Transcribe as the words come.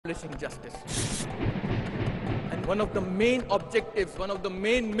establishing justice. And one of the main objectives, one of the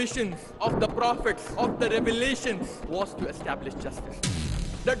main missions of the prophets, of the revelations, was to establish justice.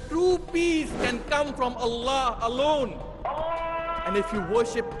 The true peace can come from Allah alone. And if you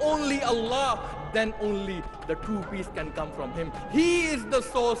worship only Allah, then only the true peace can come from Him. He is the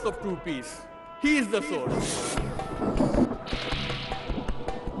source of true peace. He is the source.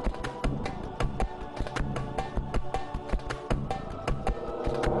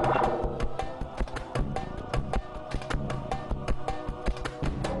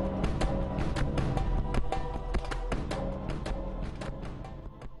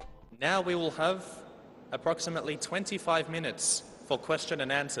 Now we will have approximately 25 minutes for question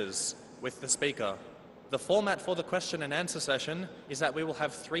and answers with the speaker. The format for the question and answer session is that we will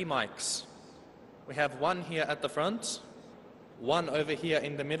have 3 mics. We have one here at the front, one over here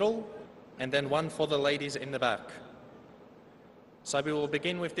in the middle, and then one for the ladies in the back. So we will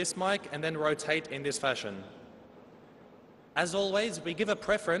begin with this mic and then rotate in this fashion. As always, we give a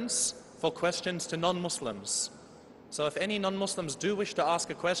preference for questions to non-Muslims. So if any non-Muslims do wish to ask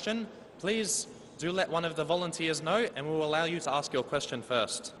a question, please do let one of the volunteers know and we will allow you to ask your question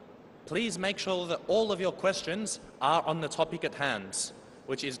first. Please make sure that all of your questions are on the topic at hand,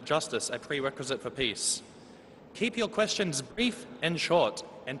 which is justice, a prerequisite for peace. Keep your questions brief and short,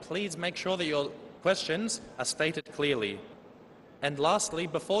 and please make sure that your questions are stated clearly. And lastly,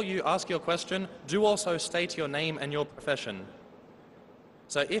 before you ask your question, do also state your name and your profession.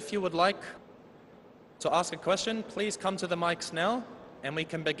 So if you would like to ask a question, please come to the mics now, and we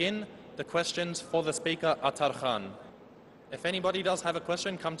can begin the questions for the speaker, Ather Khan. If anybody does have a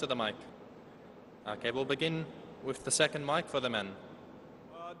question, come to the mic. Okay, we'll begin with the second mic for the men.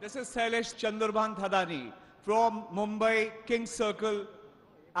 This is Sailesh Chandrabhan Thadani from Mumbai King's Circle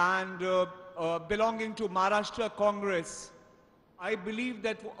and belonging to Maharashtra Congress. I believe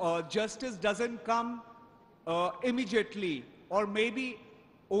that justice doesn't come immediately, or maybe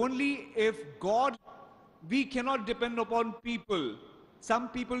only if God. We cannot depend upon people. Some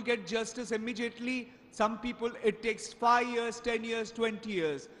people get justice immediately. Some people, it takes 5 years, 10 years, 20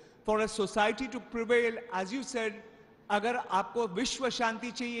 years. For a society to prevail, as you said, अगर आपको विश्व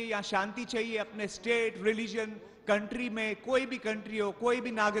शांति चाहिए या शांति चाहिए अपने state, religion, country में, कोई भी कंट्री हो, कोई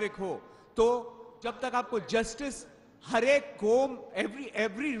भी नागरिक हो, तो जब तक आपको जस्टिस हर एक कौम,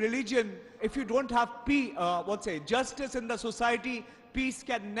 every religion, if you don't have justice in the society, peace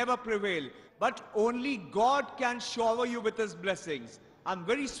can never prevail. But only God can shower you with His blessings. I'm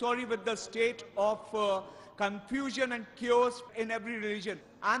very sorry with the state of confusion and chaos in every religion,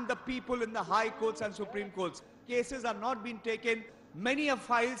 and the people in the high courts and supreme courts. Cases are not being taken. Many of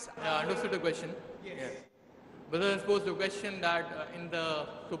files. Yeah, I understood the question. Yes. Yeah. But then suppose the question that in the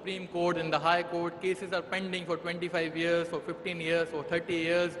Supreme Court, in the High Court, cases are pending for 25 years, for 15 years, for 30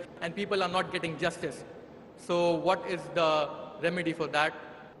 years, and people are not getting justice. So what is the remedy for that?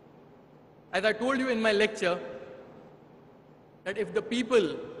 As I told you in my lecture, that if the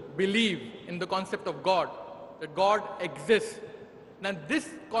people believe in the concept of God, that God exists, then this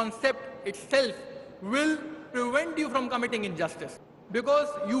concept itself will prevent you from committing injustice, because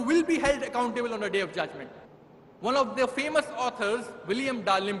you will be held accountable on the day of judgment. One of the famous authors, William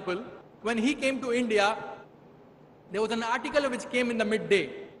Dalrymple, when he came to India, there was an article which came in the midday,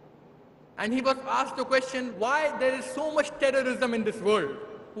 and he was asked the question, why there is so much terrorism in this world?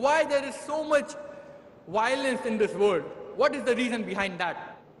 Why there is so much violence in this world? What is the reason behind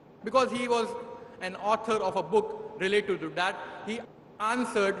that? Because he was an author of a book related to that. He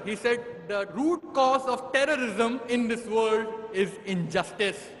answered, he said, the root cause of terrorism in this world is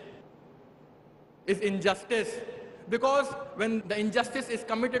injustice. Is injustice. Because when the injustice is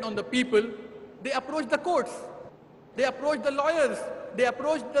committed on the people, they approach the courts, they approach the lawyers, they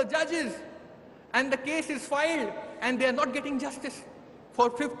approach the judges, and the case is filed, and they are not getting justice. For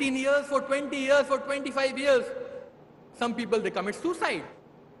 15 years, for 20 years, for 25 years. Some people, they commit suicide.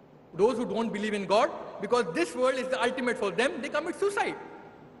 Those who don't believe in God, because this world is the ultimate for them, they commit suicide.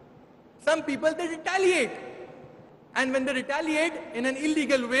 Some people, they retaliate. And when they retaliate in an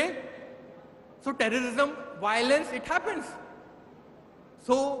illegal way, so terrorism, violence, it happens.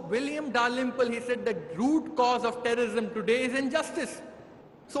 So William Dalrymple, he said the root cause of terrorism today is injustice.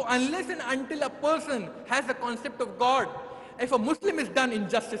 So unless and until a person has the concept of God, if a Muslim is done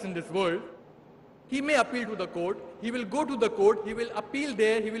injustice in this world, he may appeal to the court, he will go to the court, he will appeal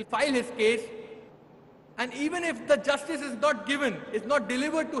there, he will file his case, and even if the justice is not given, is not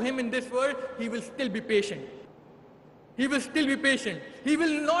delivered to him in this world, he will still be patient. He will still be patient. He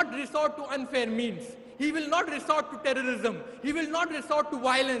will not resort to unfair means. He will not resort to terrorism. He will not resort to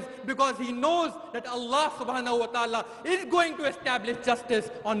violence because he knows that Allah subhanahu wa ta'ala is going to establish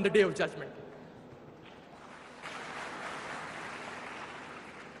justice on the day of judgment.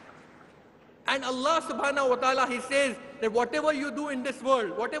 And Allah subhanahu wa ta'ala, He says that whatever you do in this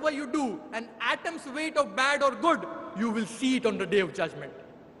world, whatever you do, an atom's weight of bad or good, you will see it on the day of judgment.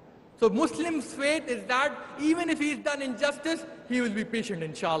 So Muslim's faith is that even if he is done injustice, he will be patient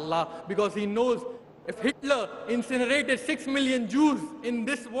inshallah, because he knows if Hitler incinerated 6 million Jews in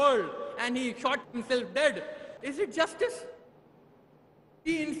this world and he shot himself dead, is it justice?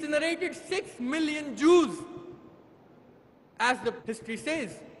 He incinerated 6 million Jews, as the history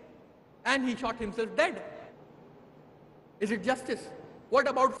says, and he shot himself dead. Is it justice? What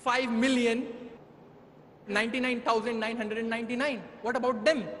about 5,099,999? What about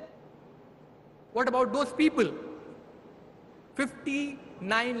them? What about those people?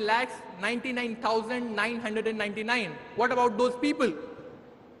 59,99,999. What about those people?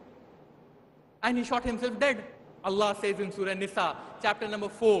 And he shot himself dead. Allah says in Surah Nisa, chapter number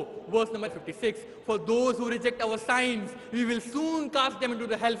 4, verse number 56, for those who reject our signs, we will soon cast them into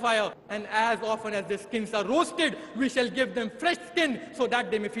the hellfire, and as often as their skins are roasted, we shall give them fresh skin so that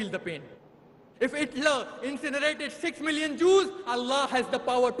they may feel the pain. If Hitler incinerated 6 million Jews, Allah has the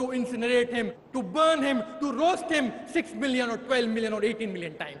power to incinerate him, to burn him, to roast him 6 million or 12 million or 18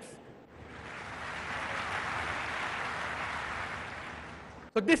 million times.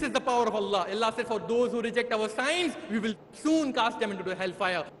 So this is the power of Allah. Allah said, for those who reject our signs, we will soon cast them into the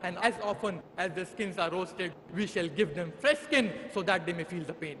hellfire. And as often as their skins are roasted, we shall give them fresh skin so that they may feel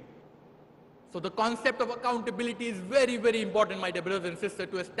the pain. So the concept of accountability is very, very important, my dear brothers and sisters,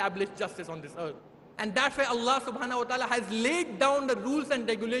 to establish justice on this earth. And that's why Allah subhanahu wa ta'ala has laid down the rules and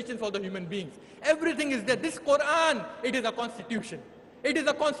regulations for the human beings. Everything is there. This Quran, it is a constitution. It is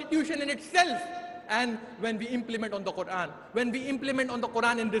a constitution in itself. And when we implement on the Quran, when we implement on the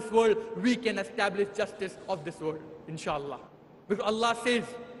Quran in this world, we can establish justice of this world, inshallah. Because Allah says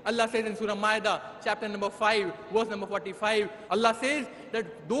in Surah Ma'idah, chapter number 5, verse number 45, Allah says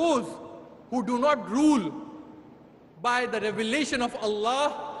that those who do not rule by the revelation of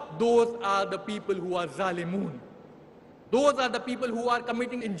Allah, those are the people who are zalimun. Those are the people who are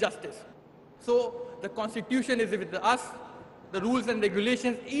committing injustice. So the constitution is with us, the rules and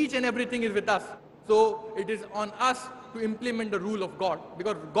regulations, each and everything is with us. So it is on us to implement the rule of God,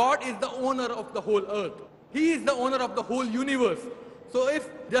 because God is the owner of the whole earth. He is the owner of the whole universe. So if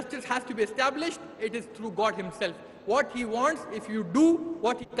justice has to be established, it is through God Himself. What He wants, if you do,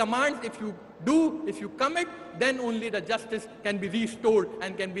 what He commands, if you do, if you commit, then only the justice can be restored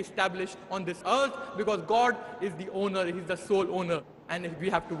and can be established on this earth, because God is the owner, He's the sole owner, and we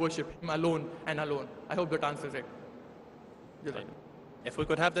have to worship Him alone and alone. I hope that answers it. If we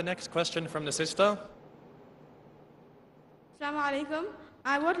could have the next question from the sister. Assalamu alaikum.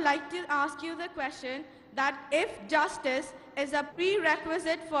 I would like to ask you the question that if justice is a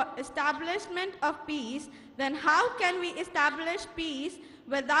prerequisite for establishment of peace, then how can we establish peace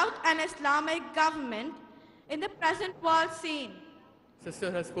without an Islamic government in the present world scene?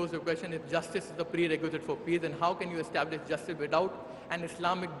 Sister has posed the question, if justice is the prerequisite for peace, then how can you establish justice without an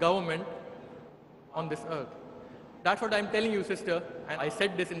Islamic government on this earth? That's what I'm telling you, sister, and I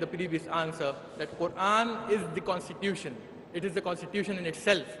said this in the previous answer, that Quran is the constitution. It is the constitution in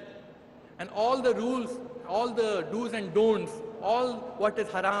itself. And all the rules, all the do's and don'ts, all what is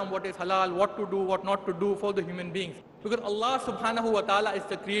haram, what is halal, what to do, what not to do for the human beings. Because Allah subhanahu wa ta'ala is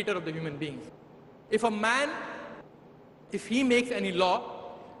the creator of the human beings. If a man, if he makes any law,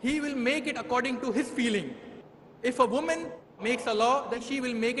 he will make it according to his feeling. If a woman makes a law, then she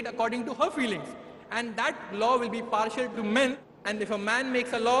will make it according to her feelings. And that law will be partial to men, and if a man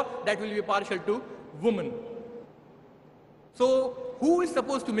makes a law, that will be partial to women. So who is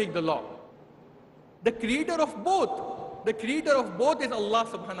supposed to make the law? The creator of both. The creator of both is Allah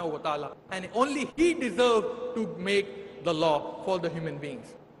subhanahu wa ta'ala, and only He deserves to make the law for the human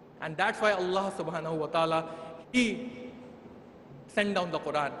beings. And that's why Allah subhanahu wa ta'ala, He sent down the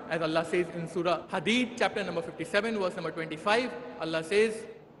Quran. As Allah says in Surah Hadid, chapter number 57, verse number 25, Allah says,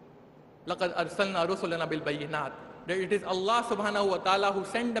 لَقَدْ أَرْسَلْنَا رُسُلَنَا بِالْبَيِّنَاتِ, that it is Allah subhanahu wa ta'ala who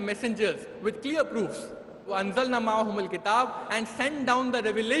sent the messengers with clear proofs. وَأَنزَلْنَا مَعَهُمُ الْكِتَابِ, and sent down the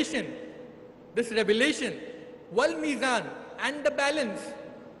revelation, this revelation, وَالْمِيزَانِ, and the balance,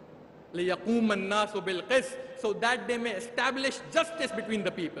 لِيَقُومَ النَّاسُ بِالْقِسْطِ, so that they may establish justice between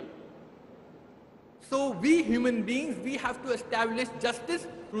the people. So we human beings, we have to establish justice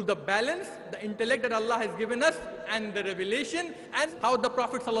through the balance, the intellect that Allah has given us, and the revelation, and how the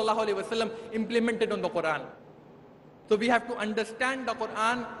Prophet ﷺ implemented on the Quran. So we have to understand the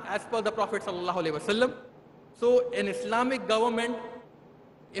Quran as per the Prophet ﷺ. So an Islamic government,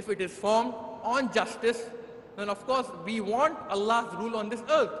 if it is formed on justice, then of course we want Allah's rule on this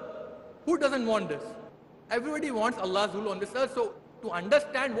earth. Who doesn't want this? Everybody wants Allah's rule on this earth. So to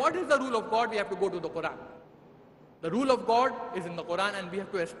understand what is the rule of God, we have to go to the Quran. The rule of God is in the Quran, and we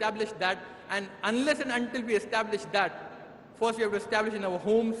have to establish that. And unless and until we establish that, first we have to establish in our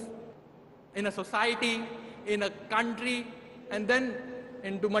homes, in a society, in a country, and then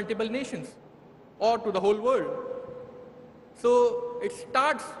into multiple nations or to the whole world. So it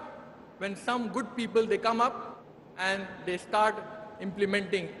starts when some good people, they come up and they start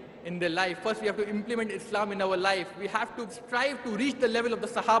implementing in their life. First we have to implement Islam in our life. We have to strive to reach the level of the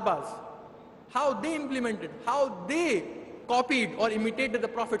Sahabas. How they implemented, how they copied or imitated the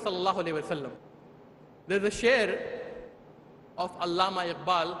Prophet ﷺ. There's a share of Allama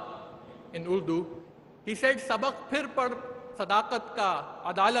Iqbal in Urdu. He said, "Sabak phir par sadaqat ka,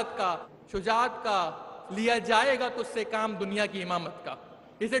 adalat ka, shujaat ka, liya jayega tusse kaam duniya ki imamat ka."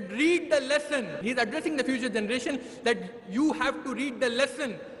 He said, read the lesson. He's addressing the future generation that you have to read the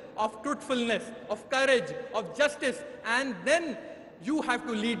lesson of truthfulness, of courage, of justice, and then you have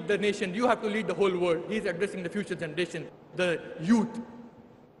to lead the nation, you have to lead the whole world. He's addressing the future generation, the youth.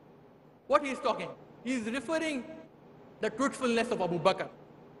 What he's talking? He's referring the truthfulness of Abu Bakr.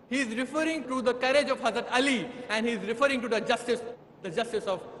 He's referring to the courage of Hazrat Ali, and he's referring to the justice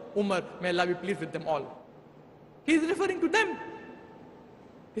of Umar. May Allah be pleased with them all. He's referring to them.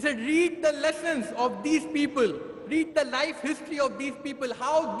 He said, read the lessons of these people. Read the life history of these people,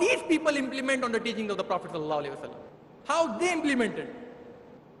 how these people implement on the teachings of the Prophet ﷺ. How they implemented.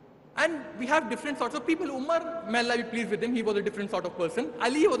 And we have different sorts of people. Umar, may Allah be pleased with him, he was a different sort of person.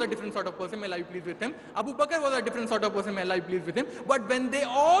 Ali was a different sort of person, may Allah be pleased with him. Abu Bakr was a different sort of person, may Allah be pleased with him. But when they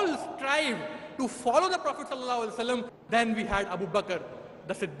all strive to follow the Prophet ﷺ, then we had Abu Bakr,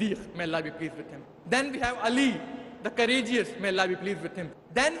 the Siddiq, may Allah be pleased with him. Then we have Ali, the courageous, may Allah be pleased with him.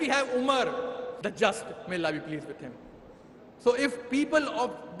 Then we have Umar, the just, may Allah be pleased with him. So if people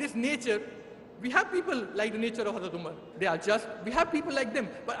of this nature, we have people like the nature of Hazrat Umar, they are just, we have people like them.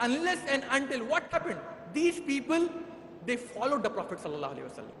 But unless and until, what happened? These people, they followed the Prophet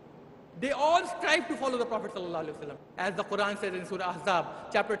ﷺ. They all strive to follow the Prophet ﷺ. As the Quran says in Surah Ahzab,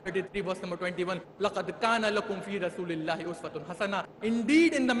 chapter 33, verse number 21, لَقَدْ كَانَ لَكُمْ فِي رَسُولِ اللَّهِ أُسْوَةٌ حَسَنَةٌ.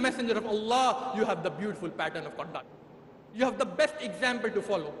 Indeed, in the Messenger of Allah, you have the beautiful pattern of conduct. You have the best example to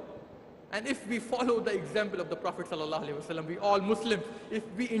follow. And if we follow the example of the Prophet ﷺ, we all Muslims, if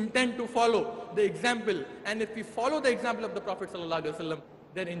we intend to follow the example, and if we follow the example of the Prophet ﷺ,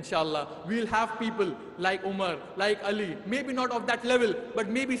 then inshallah, we'll have people like Umar, like Ali, maybe not of that level, but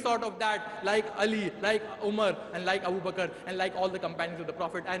maybe sort of that, like Ali, like Umar, and like Abu Bakr, and like all the companions of the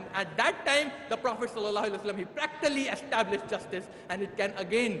Prophet. And at that time, the Prophet ﷺ, he practically established justice, and it can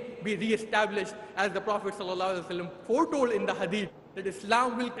again be re-established as the Prophet ﷺ foretold in the Hadith, that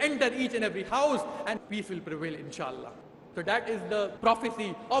Islam will enter each and every house and peace will prevail, inshallah. So that is the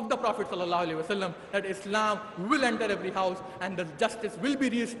prophecy of the Prophet ﷺ, that Islam will enter every house and the justice will be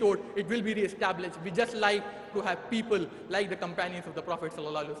restored, it will be re-established. We just like to have people like the companions of the Prophet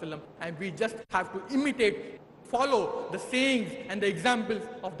ﷺ, and we just have to imitate, follow the sayings and the examples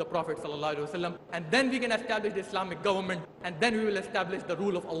of the Prophet ﷺ, and then we can establish the Islamic government, and then we will establish the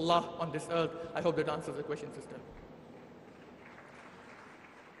rule of Allah on this earth. I hope that answers the question, sister.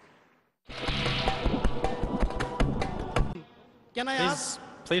 Can I ask?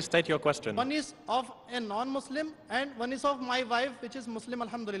 Please state your question. One is of a non-Muslim and one is of my wife, which is Muslim,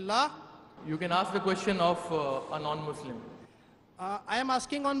 alhamdulillah. You can ask the question of a non-Muslim. I am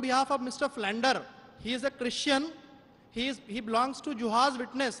asking on behalf of Mr. Flander. He is a Christian. He belongs to Jehovah's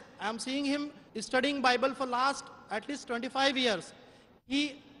Witness. I am seeing him studying Bible for last at least 25 years.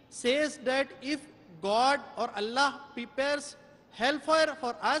 He says that if God or Allah prepares hellfire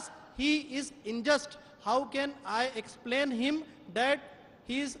for us, he is unjust. How can I explain him that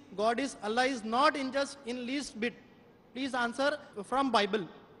Allah is not unjust in least bit? Please answer from Bible.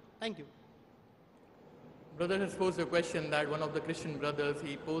 Thank you. Brother has posed a question that one of the Christian brothers,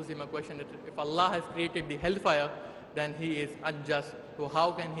 he posed him a question that if Allah has created the hellfire, then he is unjust. So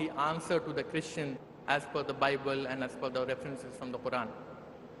how can he answer to the Christian as per the Bible and as per the references from the Quran?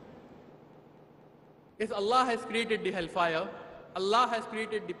 If Allah has created the hellfire, Allah has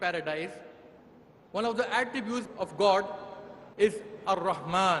created the paradise, one of the attributes of God is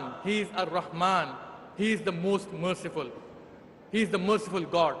Ar-Rahman. He is Ar-Rahman. He is the most merciful. He is the merciful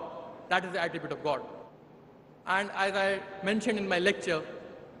God. That is the attribute of God. And as I mentioned in my lecture,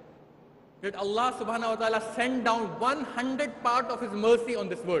 that Allah subhanahu wa ta'ala sent down 100 part of His mercy on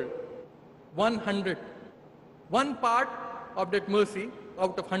this world. 100. One part of that mercy,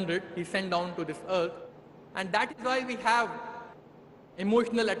 out of 100, he sent down to this earth. And that is why we have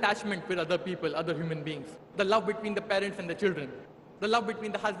emotional attachment with other people, other human beings. The love between the parents and the children. The love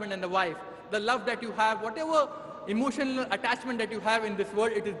between the husband and the wife. The love that you have, whatever emotional attachment that you have in this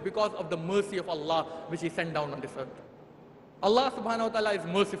world, it is because of the mercy of Allah which he sent down on this earth. Allah subhanahu wa ta'ala is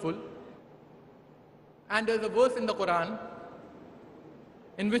merciful. And there is a verse in the Quran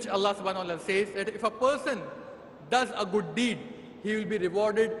in which Allah subhanahu wa ta'ala says that if a person does a good deed, he will be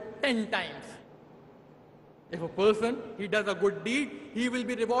rewarded 10 times. If a person, he does a good deed, he will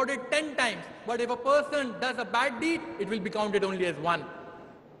be rewarded 10 times. But if a person does a bad deed, it will be counted only as 1.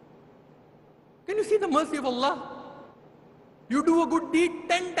 Can you see the mercy of Allah? You do a good deed,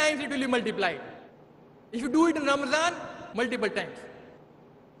 10 times it will be multiplied. If you do it in Ramadan, multiple times.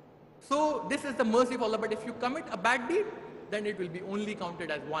 So this is the mercy of Allah. But if you commit a bad deed, then it will be only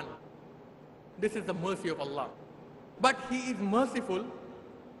counted as 1. This is the mercy of Allah. But He is merciful.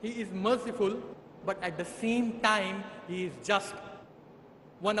 He is merciful, but at the same time, He is just.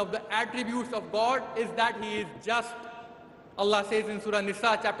 One of the attributes of God is that He is just. Allah says in Surah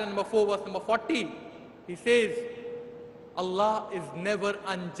Nisa, chapter number 4, verse number 40, He says, Allah is never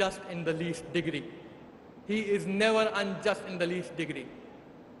unjust in the least degree. He is never unjust in the least degree.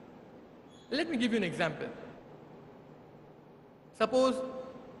 Let me give you an example. Suppose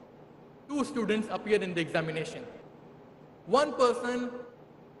 2 students appear in the examination. One person,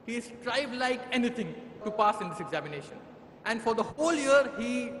 he strived like anything to pass in this examination. And for the whole year,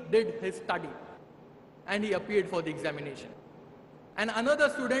 he did his study. And he appeared for the examination. And another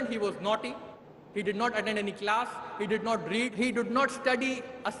student, he was naughty. He did not attend any class. He did not read. He did not study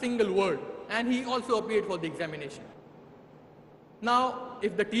a single word. And he also appeared for the examination. Now,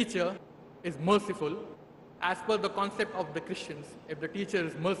 if the teacher is merciful, as per the concept of the Christians, if the teacher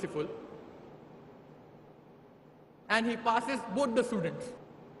is merciful, and he passes both the students,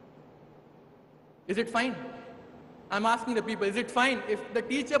 is it fine? I'm asking the people, is it fine if the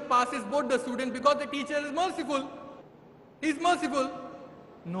teacher passes both the students because the teacher is merciful? He's merciful.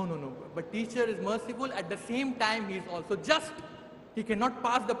 No. But teacher is merciful, at the same time he is also just. He cannot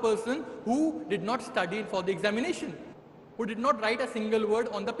pass the person who did not study for the examination, who did not write a single word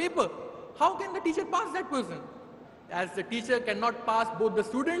on the paper. How can the teacher pass that person? As the teacher cannot pass both the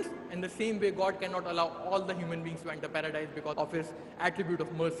students, in the same way God cannot allow all the human beings to enter paradise because of His attribute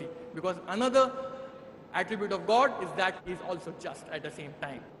of mercy. Because another attribute of God is that He is also just at the same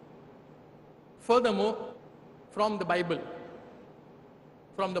time. Furthermore, from the Bible,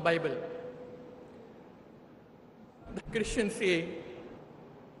 the Christians say,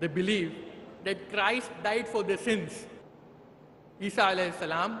 they believe that Christ died for their sins. Isa alayhi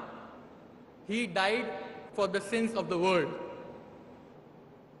salam, He died for the sins of the world.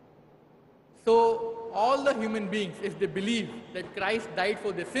 So all the human beings, if they believe that Christ died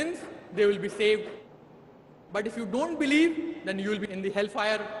for their sins, they will be saved. But if you don't believe, then you will be in the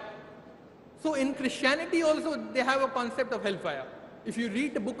hellfire. So in Christianity also, they have a concept of hellfire. If you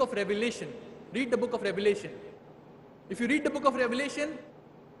read the book of Revelation, If you read the book of Revelation,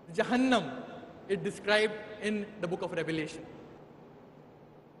 Jahannam is described in the book of Revelation.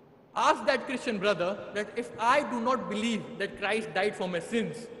 Ask that Christian brother that if I do not believe that Christ died for my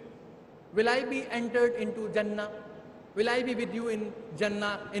sins, will I be entered into Jannah? Will I be with you in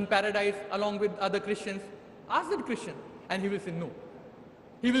Jannah, in paradise, along with other Christians? Ask that Christian, and he will say no.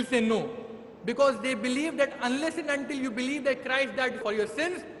 He will say no. Because they believe that unless and until you believe that Christ died for your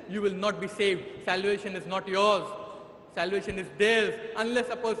sins, you will not be saved. Salvation is not yours. Salvation is theirs, unless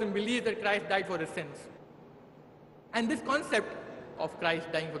a person believes that Christ died for his sins. And this concept of Christ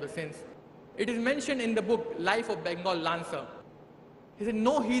dying for the sins, it is mentioned in the book Life of Bengal Lancer. He said,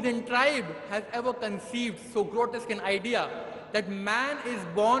 no heathen tribe has ever conceived so grotesque an idea that man is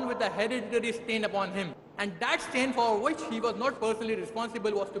born with a hereditary stain upon him. And that stain for which he was not personally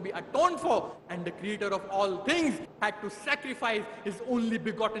responsible was to be atoned for. And the creator of all things had to sacrifice his only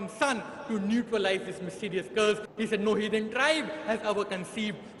begotten son to neutralize this mysterious curse. He said, no heathen tribe has ever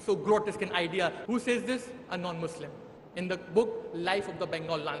conceived so grotesque an idea. Who says this? A non-Muslim. In the book Life of the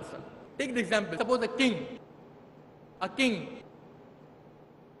Bengal Lancer. Take the example. Suppose a king,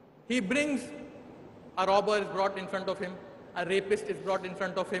 he brings, a robber is brought in front of him, a rapist is brought in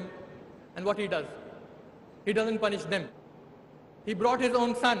front of him, and what he does? He doesn't punish them. He brought his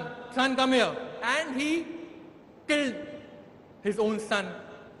own son, come here, and he killed his own son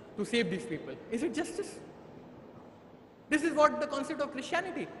to save these people. Is it justice? This is what the concept of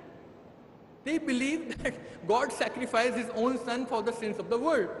Christianity. They believe that God sacrificed his own son for the sins of the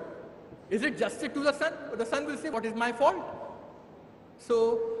world. Is it justice to the son? The son will say, what is my fault?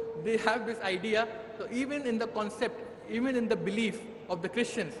 So they have this idea So even in the concept, even in the belief of the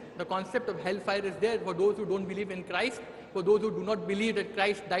Christians, the concept of hellfire is there for those who don't believe in Christ. For those who do not believe that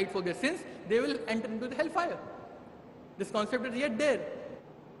Christ died for their sins, they will enter into the hellfire. This concept is yet there.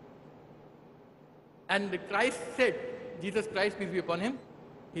 And Christ said, Jesus Christ, peace be upon him,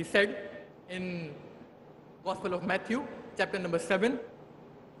 he said in Gospel of Matthew, chapter number 7,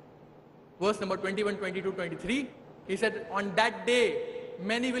 verse number 21, 22, 23, he said, on that day,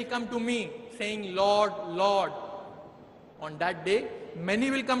 many will come to me saying, Lord, Lord. On that day, many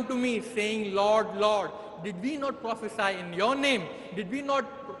will come to me saying, Lord, Lord, did we not prophesy in your name? Did we not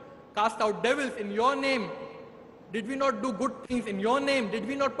cast out devils in your name? Did we not do good things in your name? Did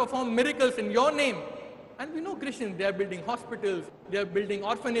we not perform miracles in your name? And we know Christians, they are building hospitals, they are building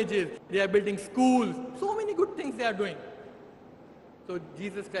orphanages, they are building schools, so many good things they are doing. So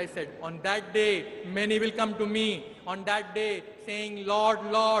Jesus Christ said, on that day, many will come to me, on that day, saying, Lord,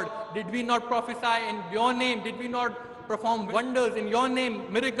 Lord, did we not prophesy in your name? Did we not perform wonders in your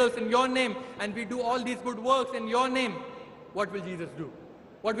name, miracles in your name, and we do all these good works in your name? What will Jesus do?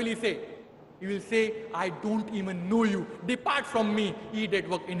 What will he say? He will say, I don't even know you. Depart from me, ye that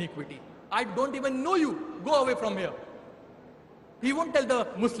work iniquity. I don't even know you. Go away from here. He won't tell the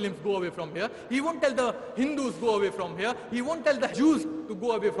Muslims, go away from here. He won't tell the Hindus, go away from here. He won't tell the Jews to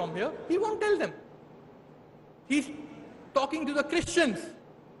go away from here. He won't tell them. He's talking to the Christians.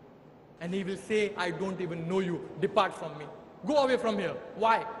 And he will say, I don't even know you. Depart from me. Go away from here.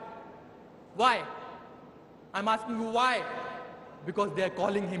 Why? Why? I'm asking you why? Because they are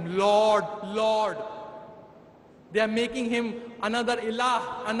calling him Lord, Lord. They are making him another ilah,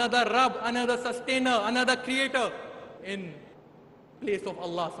 another Rabb, another sustainer, another creator in place of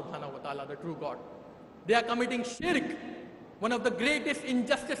Allah subhanahu wa ta'ala, the true God. They are committing shirk, one of the greatest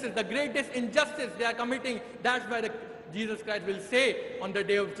injustices, the greatest injustice they are committing. That's why Jesus Christ will say on the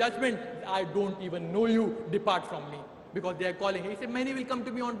day of judgment, I don't even know you, depart from me. Because they are calling him. He said, many will come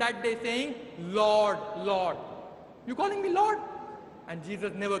to me on that day saying, Lord, Lord. You calling me Lord? And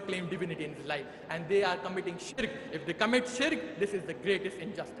Jesus never claimed divinity in his life. And they are committing shirk. If they commit shirk, this is the greatest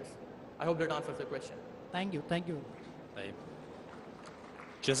injustice. I hope that answers the question. Thank you. Thank you.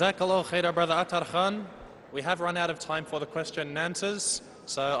 Jazakallah khair, Brother Ather Khan. We have run out of time for the question and answers.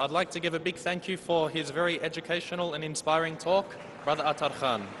 So I'd like to give a big thank you for his very educational and inspiring talk, Brother Ather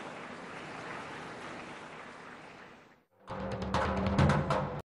Khan.